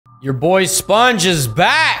Your boy Sponge is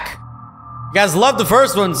back. You guys loved the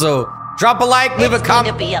first one, so drop a like, leave a comment.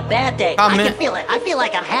 It's going to be a bad day. I can feel it. I feel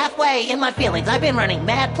like I'm halfway in my feelings. I've been running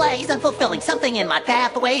mad plays, unfulfilling something in my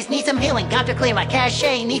pathways. Need some healing, got to clear my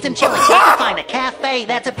cachet. Need some chilling, got to find a cafe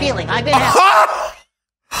that's appealing. I've been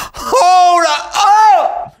Hold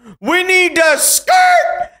up! We need to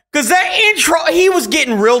skirt! Cause that intro, he was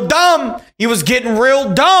getting real dumb. He was getting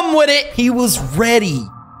real dumb with it. He was ready.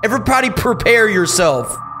 Everybody prepare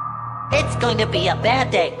yourself. It's going to be a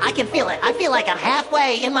bad day. I can feel it. I feel like I'm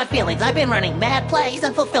halfway in my feelings. I've been running mad plays,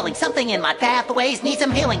 unfulfilling something in my pathways. Need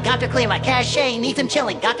some healing, got to clear my cachet. Need some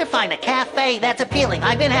chilling, got to find a cafe that's appealing.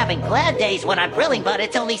 I've been having glad days when I'm grilling, but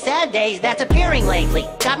it's only sad days that's appearing lately.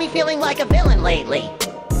 Got me feeling like a villain lately.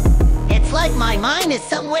 It's like my mind is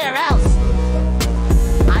somewhere else.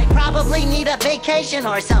 I probably need a vacation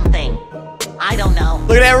or something. I don't know.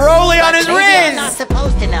 Look at that rollie on his maybe wrist. I'm not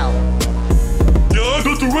supposed to know. Yeah, I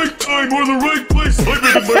got the right time or the right place. I've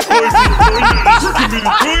been in my pride for the committed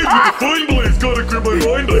crime with the fine blaze. Gotta clear my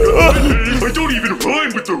mind, I got my days. I don't even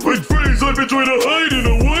rhyme with the right phrase. I've been trying to hide in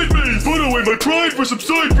a wide maze. Put away my pride for some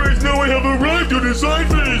side praise. Now I have arrived to the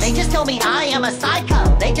side phase. They just told me I am a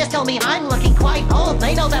psycho. They just told me I'm looking quite old.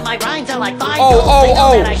 They know that my rhymes are like fine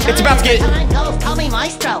gold. It's about to get... Time goes. Call me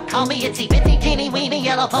maestro. Call me itsy bitsy teeny weeny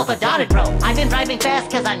yellow polka dotted bro. I've been driving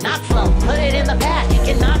fast cause I'm not slow. Put it in the past, you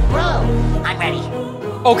cannot grow. I'm ready.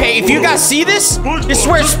 Okay, if you guys see this, I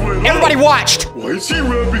swear everybody watched. Why is he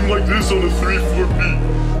rapping like this on a 3/4 beat?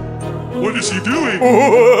 What is he doing?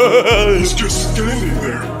 He's just standing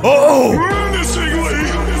there.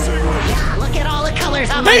 Look at all the colors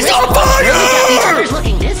on my He's wrist. on fire! Really got these udders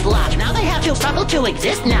looking this large. Now they have to struggle to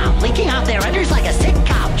exist now. Blinking out their udders like a sick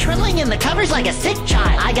cow. Trilling in the covers like a sick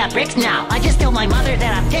child. I got bricks now. I just told my mother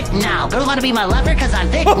that I'm thick now. Girls wanna be my lover cause I'm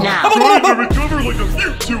thick now. Trying to recover like I'm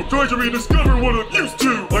used to. Trying to rediscover what I'm used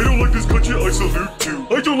to. I don't like this country I salute to.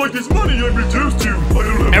 I don't like this money I'm reduced to. I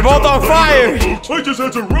don't have They're both on fire. I just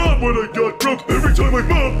had to rob when I got broke. Every time I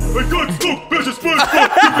mob, I got smoked. That's a SpongeBob.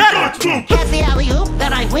 I got smoked. Catch the alley-oop,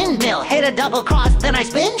 then I windmill. Hit a double cross, then I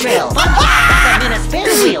spin drill. I'm in a spin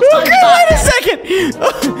wheel. Okay, wait a second.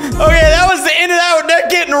 Okay, that was the end of that one. They're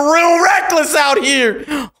getting real reckless out here.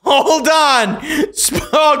 Hold on.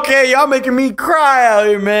 Okay, y'all making me cry out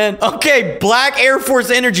here, man. Okay, Black Air Force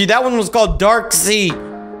Energy. That one was called Dark Sea.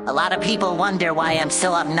 A lot of people wonder why I'm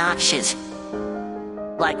so obnoxious.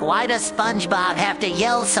 Like, why does SpongeBob have to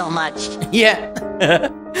yell so much? Yeah.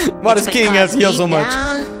 Why does King have to yell so much?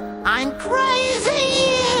 I'm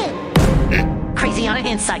crazy! Crazy on the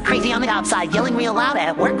inside, crazy on the outside, yelling real loud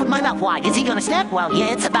at work with my mouth wide. Is he gonna snap? Well,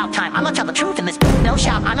 yeah, it's about time. I'ma tell the truth in this no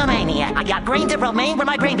shout. I'm a maniac. I got brains that remain where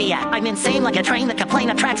my brain be at. I'm insane like a train that complain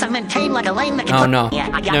of tracks. I'm maintained like a lame that can Oh no. Yeah,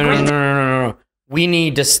 I got No. We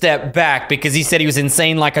need to step back because he said he was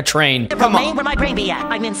insane like a train. Come on. Where my brain be at.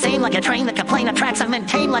 I'm insane like a train that complain of tracks. I'm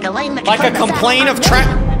maintained like a lame that can Like a complaint of track.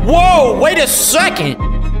 Whoa, wait a second.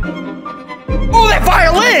 Oh, that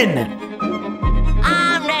violin.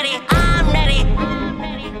 I'm ready. I'm ready.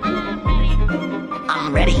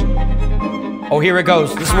 I'm ready. Oh, here it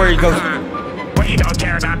goes. This is where he goes. We don't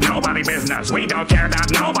care about nobody business. We don't care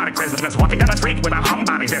about nobody Christmas. Walking down the street with a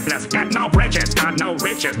homebody business. Got no bridges, got no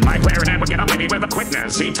riches. My clarinet would get a lady with a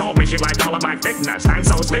quickness. She told me she liked all of my thickness. I'm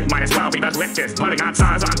so slick, might as well be the swiftest. Putting on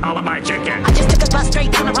size on all of my chicken. I just took a bus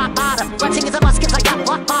straight down the rock bottom. Flexing as a bus cause I got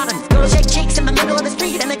rock bottom. Girls shake cheeks in the middle of the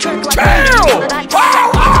street and they twerk like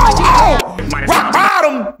Rock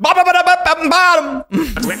bottom. Bottom.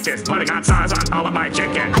 Swiftest, putting on size on all of my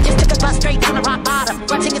chicken. I just took a bus straight down the rock bottom.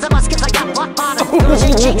 Flexing as a bus cause I got rock bottom. Girls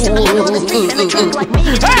shake cheeks in the middle of the street and they twerk like me.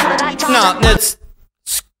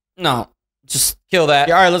 No, just kill that.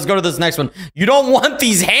 All right, let's go to this next one. You don't want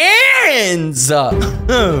these hands. What's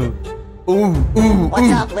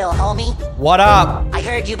up, lil homie? What up? I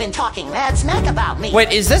heard you've been talking mad smack about me.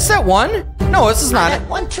 Wait, is this that one? No, this is not I'm it. at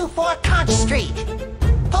 124 Conch Street.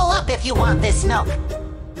 Pull up if you want this milk.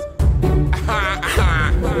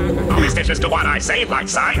 All these bitches do what I say like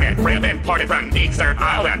Simon. Rib imported from Easter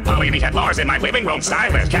Island. Polly had Lars in my living room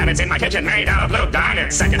stylist. Cabinets in my kitchen made out of blue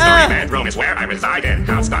diamonds. Second story bedroom is where I reside in.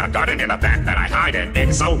 House got a garden in the back that I hide in.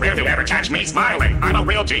 It's so rare to ever catch me smiling. I'm a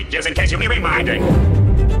real G, just in case you need reminding.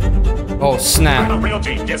 Oh, snap. I'm a real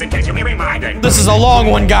G, just in case you need reminding. This is a long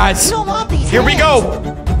one, guys. You don't want these Here we go.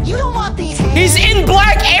 You don't want these hands. He's in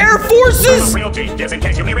Black Air Forces. I'm a real G, just in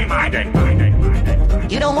case you need reminding.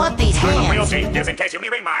 You don't want these I'm a real hands. G, just in case you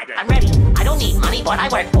need reminding. I'm ready. I don't don't need money, but I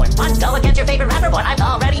work for it. One go against your favorite rapper, but I've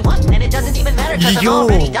already won. And it doesn't even matter, cause I'm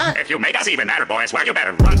already done. If you make us even madder, boys, well, you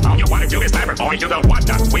better run. All you want to do is never, boy, you don't want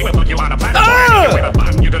us. We will put you on a planet, boy, with a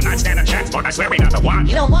bun. You do not stand a chance, but I swear we not the one.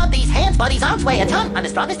 You don't want these hands, but these arms weigh a ton. I'm the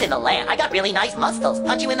strongest in the land. I got really nice muscles.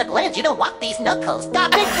 Punch you in the glands. You don't want these knuckles.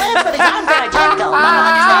 Got big plans for these arms that I can't go.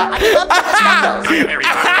 Mama, understand? I give up to the struggles.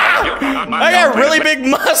 I got really big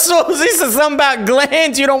muscles. He said something about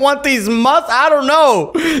glands. You don't want these muscles. I don't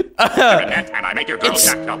know.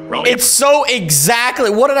 It's so exactly.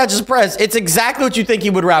 What did I just press? It's exactly what you think he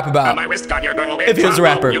would rap about. If he was a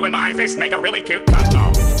rapper. You and my fist make a really cute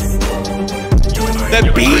combo.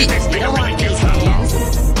 The beat. You don't want these hands.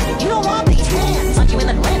 You don't want these hands. Punch you in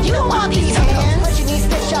the glands. You don't want these hands. Pushing these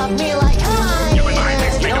fish off me like hi. You and my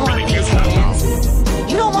fist make a really cute combo.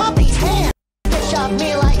 You don't want these hands. Fish off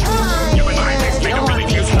me like hi. You and my fist make a really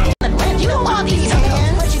cute combo. You don't want these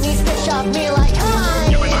hands. Pushing these fish off me like hi.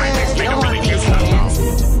 You and my fist make a really cute combo.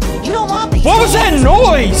 You don't want these. What was that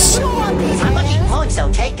noise? You don't want these. I'm much point,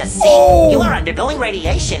 so take a seat. Oh. You are undergoing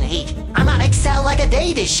radiation heat. I'm on Excel like a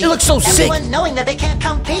data sheet. It looks so sick. Everyone knowing that they can't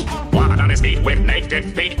compete. Woman on his feet with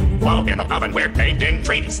naked feet. Whoa, in the oven we're baking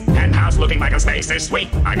treats. Penthouse looking like a space is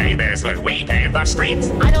sweet. I made this when we paved the streets.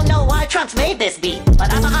 I don't know why Trump's made this beat,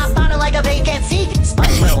 but I'm a hot bottle like a vacant seat.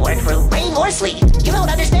 Sponge will work through rain or sleet. You don't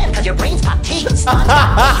understand cause your brain's pop teeth.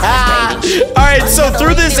 Alright, so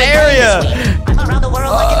through this area. I'm around the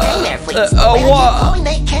world like a nightmare fleet.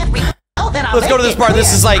 Let's go to this part.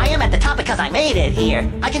 This is like I am at the top because I made it here.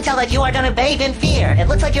 I can tell that you are gonna bathe in fear. It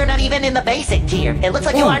looks like you're not even in the basic tier. It looks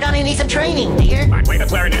like you are gonna need some training, dear. I play the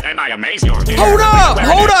clarinet and I amaze your dear. Hold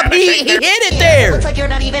up, he hit it there. It looks like you're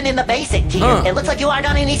not even in the basic tier. It looks like you are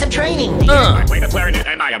gonna need some training, dear. I play the clarinet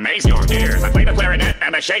and I amaze your ears. I play the clarinet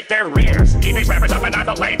and I shake their rears. Keep these rappers up and I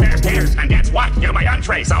delay their peers. And guess what? You're my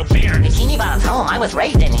entree, so fear. Bikini Bottom's home, I was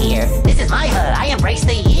raised in here. This is my hood, I embrace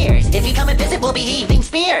the years. If you come and visit, we'll be heaving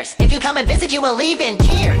spears. If you come and visit, you will leave in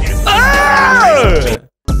tears.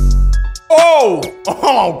 Oh,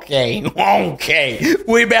 okay.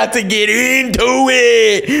 We about to get into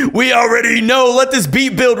it. We already know. Let this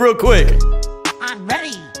beat build real quick. I'm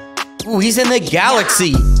ready. Ooh, he's in the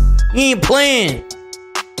galaxy. He ain't playing.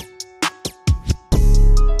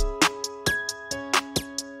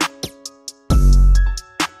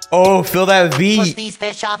 Oh, feel that beat. Push these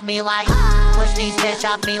fish off me like. Push these fish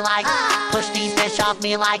off me like. Push these fish off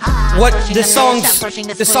me like. What? This song's something.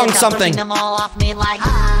 Pushing them all off me like.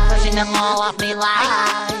 Pushing them all off me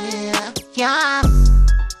like. Yeah.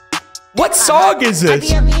 What song is I this?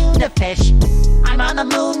 be immune to fish. I'm on the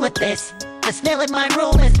moon with this. The smell in my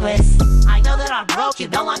room is bliss. I know that I'm broke. You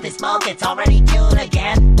don't want this smoke. It's already June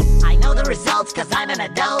again. I know the results cause I'm an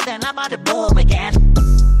adult and I'm about to boom again.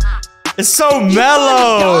 It's so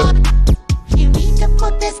mellow. You need to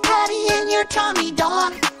put this patty in your tummy,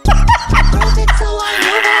 dog. Prove it so I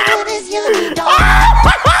know that it is you, dog.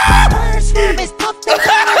 Swerve is puffed in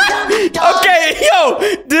my tummy, dog. Okay, yo,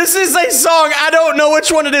 this is a song. I don't know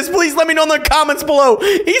which one it is. Please let me know in the comments below.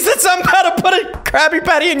 He said something about to put a Krabby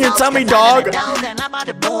Patty in your tummy, dog. I'm about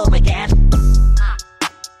to boom again.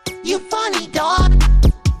 You funny, dog.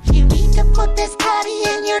 You need to put this patty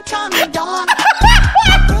in your tummy, dog.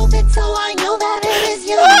 Prove it so I know that it is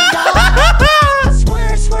you, dog.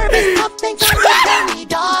 Swerve is puffing on your tummy,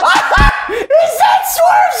 dog. He said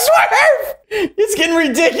swerve. It's getting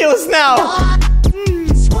ridiculous now. Dog.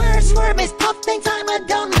 Swerve is puffing on my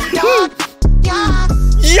dummy, dog.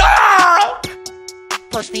 Yeah.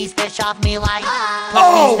 Push these fish off me like.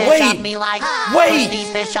 Oh, Push these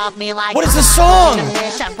fish off me like. What is the song?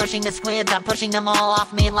 I'm pushing the squids. I'm pushing them all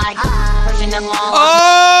off me like. Pushing them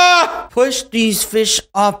all. Push these fish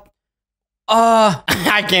up.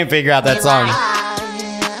 I can't figure out that song.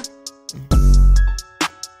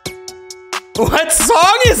 What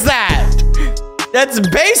song is that? That's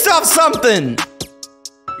based off something.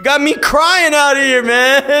 You got me crying out here,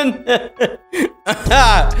 man.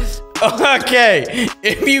 Okay,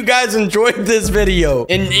 if you guys enjoyed this video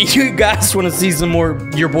and you guys want to see some more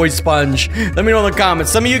Your Boy Sponge, let me know in the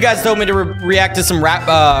comments. Some of you guys told me to react to some rap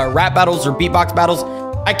battles or beatbox battles.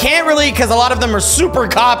 I can't really because a lot of them are super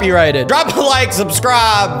copyrighted. Drop a like,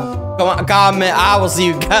 subscribe, comment. I will see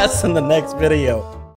you guys in the next video.